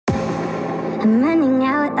I'm running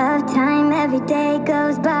out of time, every day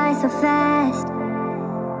goes by so fast.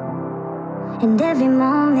 And every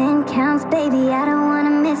moment counts, baby, I don't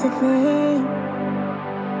wanna miss a thing.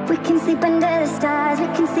 We can sleep under the stars, we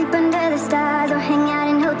can sleep under the stars, or hang out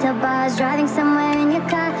in hotel bars, driving somewhere in your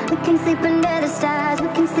car. We can sleep under the stars, we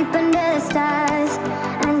can sleep under the stars,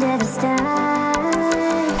 under the stars.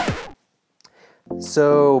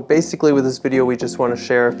 So basically with this video we just want to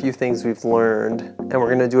share a few things we've learned, and we're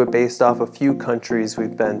going to do it based off a few countries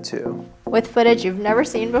we've been to. With footage you've never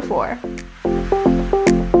seen before.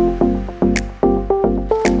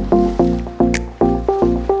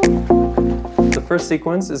 The first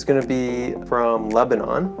sequence is going to be from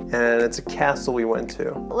Lebanon, and it's a castle we went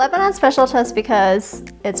to. Lebanon's special to us because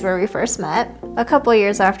it's where we first met. A couple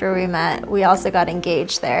years after we met, we also got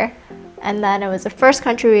engaged there. And then it was the first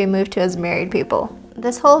country we moved to as married people.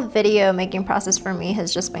 This whole video making process for me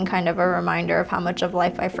has just been kind of a reminder of how much of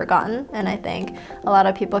life I've forgotten, and I think a lot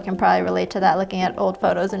of people can probably relate to that looking at old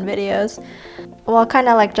photos and videos. Well, kind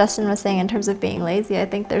of like Justin was saying in terms of being lazy, I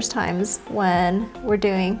think there's times when we're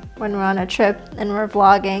on a trip and we're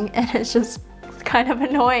vlogging and it's just kind of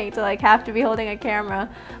annoying to like have to be holding a camera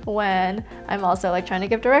when I'm also like trying to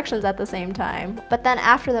give directions at the same time. But then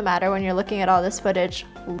after the matter, when you're looking at all this footage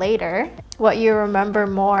later, what you remember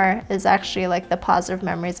more is actually like the positive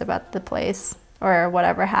memories about the place or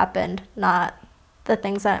whatever happened, not the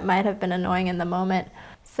things that might have been annoying in the moment.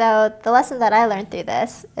 So the lesson that I learned through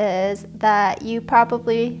this is that you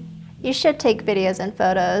should take videos and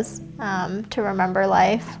photos to remember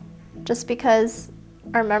life, just because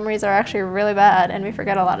our memories are actually really bad and we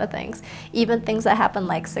forget a lot of things, even things that happened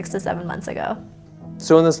like 6 to 7 months ago.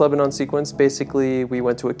 So in this Lebanon sequence, basically we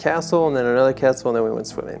went to a castle and then another castle and then we went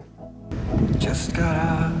swimming. Just got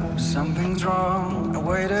up, something's wrong. I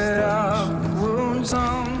waited up, wounds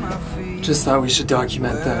on my feet. Just thought we should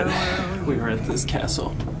document that we were at this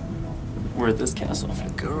castle. We're at this castle.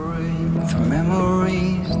 Flickering through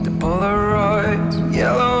memories, the Polaroids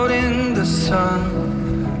yellowed in the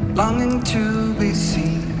sun, longing to be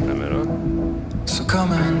seen. So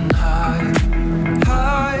come and hide,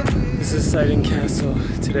 hide. This is Siding Castle.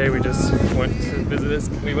 Today we just went to visit this.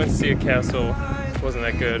 We went to see a castle. It wasn't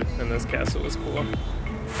that good, and this castle was cool.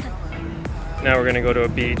 Now we're gonna go to a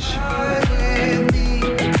beach.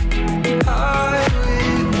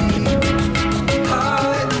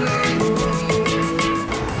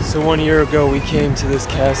 So 1 year ago we came to this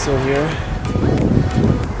castle here.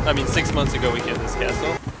 6 months ago we came to this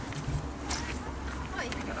castle.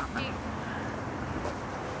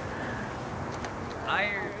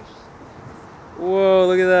 Whoa,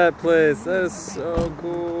 look at that place. That is so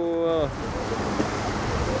cool.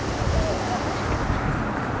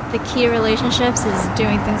 The key to relationships is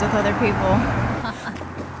doing things with other people.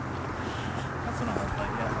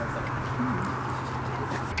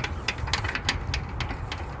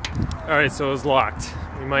 Alright, so it was locked.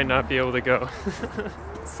 We might not be able to go.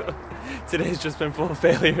 So today's just been full of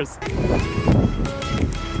failures.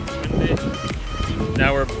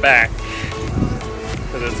 Now we're back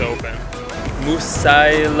because it's open.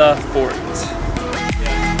 Musaila Fort.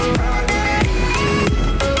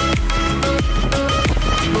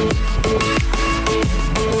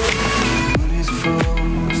 Moon is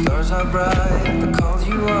full, stars are bright. I called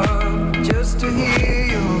you up just to hear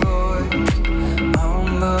your voice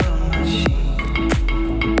on the machine.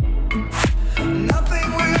 Nothing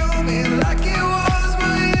will be like it was,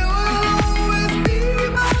 but you will always be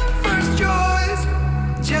my first choice,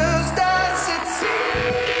 just as it seems.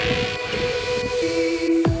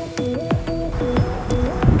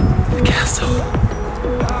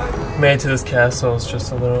 Made to this castle is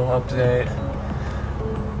just a little update.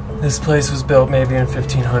 This place was built maybe in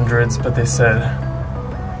 1500s, but they said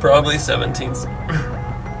probably 17th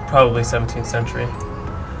century.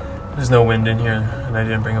 There's no wind in here, and I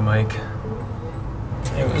didn't bring a mic.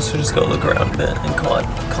 Anyways, so just go look around a bit and call it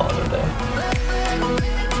a day.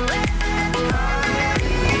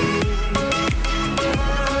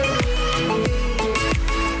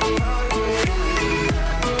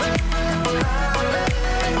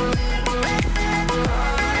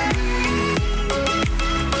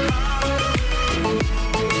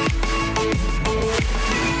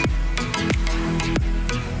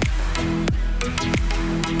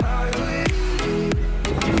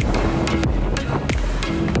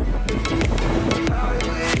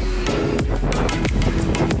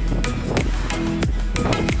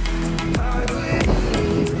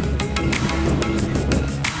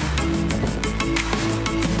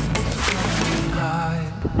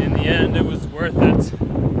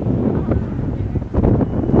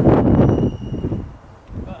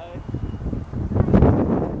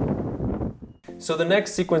 So the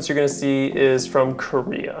next sequence you're gonna see is from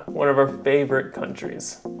Korea, one of our favorite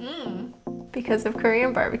countries. Because of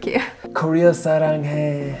Korean barbecue. Korea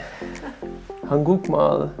사랑해.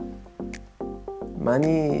 한국말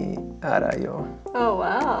많이 알아요. Oh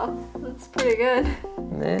wow, that's pretty good.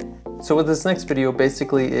 네. So with this next video,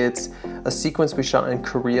 basically it's a sequence we shot in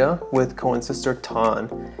Korea with Cohen's sister Tan,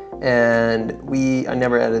 and I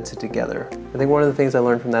never edited together. I think one of the things I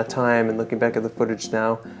learned from that time and looking back at the footage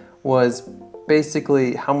now was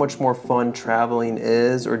basically how much more fun traveling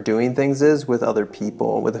is or doing things is with other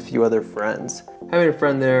people, with a few other friends. Having a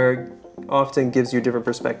friend there often gives you a different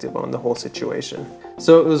perspective on the whole situation.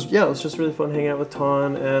 So it was just really fun hanging out with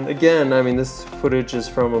Tan. And again, I mean, this footage is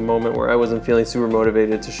from a moment where I wasn't feeling super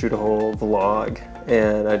motivated to shoot a whole vlog,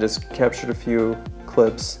 and I just captured a few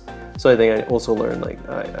clips. So I think I also learned like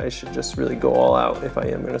I should just really go all out if I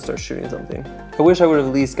am gonna start shooting something. I wish I would have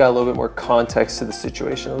at least got a little bit more context to the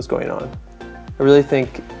situation that was going on. I really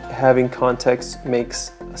think having context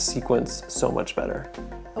makes a sequence so much better.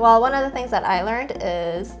 Well, one of the things that I learned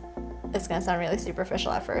is, it's gonna sound really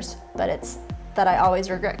superficial at first, but it's that I always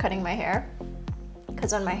regret cutting my hair.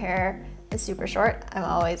 Because when my hair is super short, I'm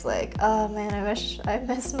always like, oh man, I wish I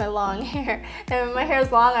missed my long hair. And when my hair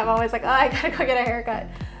is long, I'm always like, oh, I gotta go get a haircut.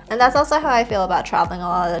 And that's also how I feel about traveling a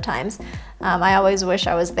lot of the times. I always wish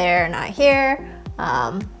I was there, not here.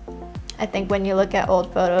 I think when you look at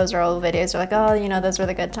old photos or old videos, you're like, oh, you know, those were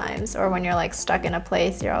the good times. Or when you're like stuck in a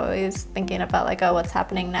place, you're always thinking about like, oh, what's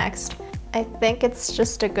happening next? I think it's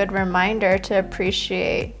just a good reminder to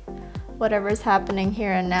appreciate whatever's happening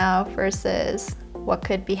here and now versus what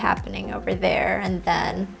could be happening over there, and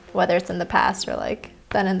then whether it's in the past or like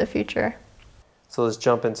then in the future. So let's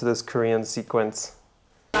jump into this Korean sequence.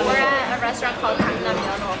 We're at a restaurant called Gangnam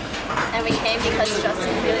Yeonok, and we came because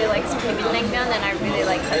Justin really likes bibimbap and I really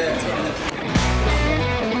like that too.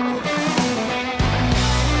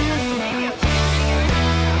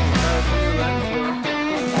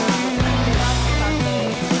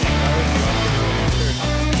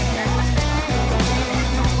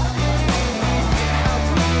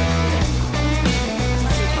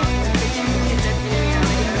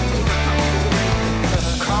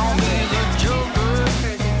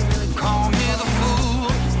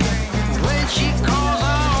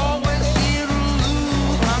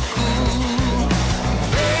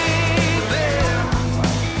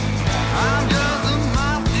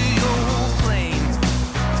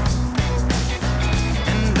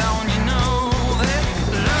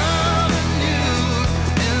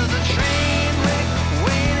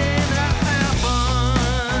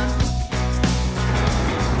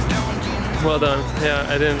 Well done. Yeah,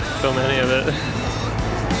 I didn't film any of it.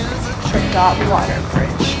 Dot water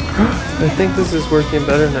bridge. I think this is working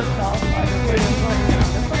better now.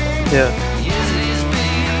 Yeah.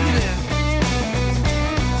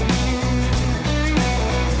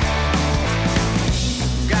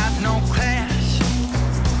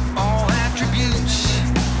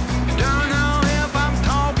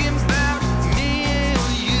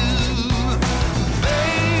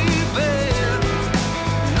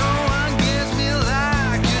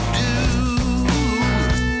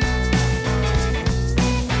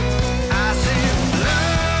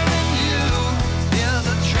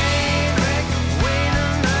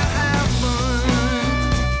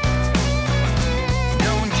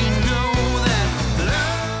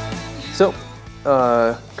 So,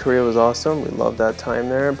 Korea was awesome. We loved that time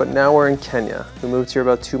there. But now we're in Kenya. We moved here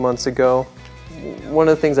about 2 months ago. One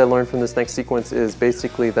of the things I learned from this next sequence is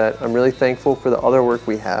basically that I'm really thankful for the other work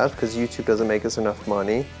we have, because YouTube doesn't make us enough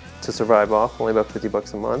money to survive off, only about 50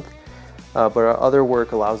 bucks a month. But our other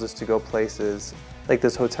work allows us to go places like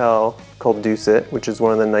this hotel called Dusit, which is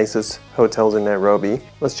one of the nicest hotels in Nairobi.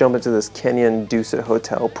 Let's jump into this Kenyan Dusit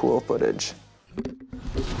hotel pool footage.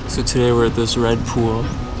 So today we're at this red pool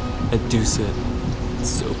at Dusit. It's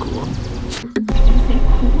so cool.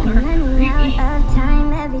 Running out of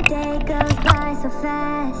time, every day goes by so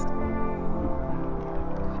fast,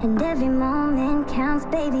 and every moment counts,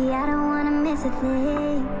 baby, I don't wanna miss a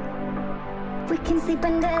thing. We can sleep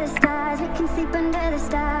under the stars, we can sleep under the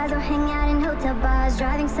stars, or hang out in hotel bars,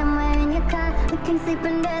 driving somewhere in your car. We can sleep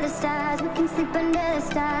under the stars, we can sleep under the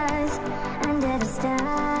stars, under the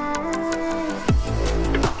stars.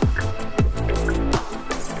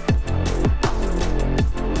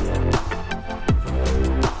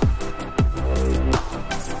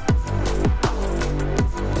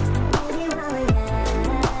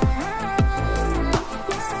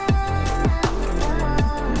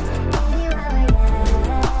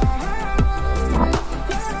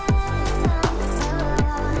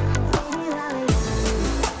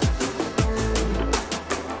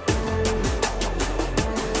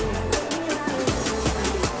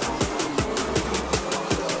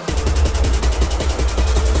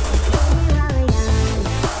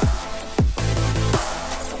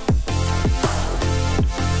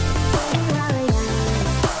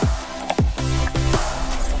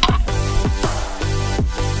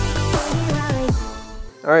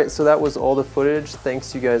 right, so that was all the footage.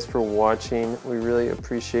 Thanks you guys for watching. We really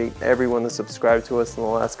appreciate everyone that subscribed to us in the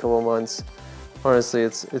last couple of months. Honestly,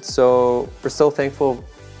 we're so thankful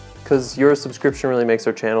because your subscription really makes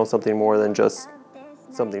our channel something more than just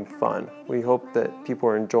something fun. We hope that people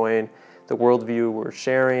are enjoying the worldview we're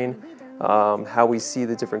sharing, how we see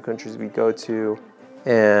the different countries we go to,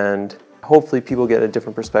 and hopefully people get a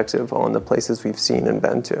different perspective on the places we've seen and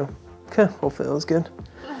been to. Okay, hopefully that was good.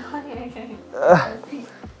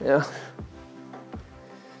 Yeah.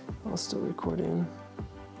 I'm still recording.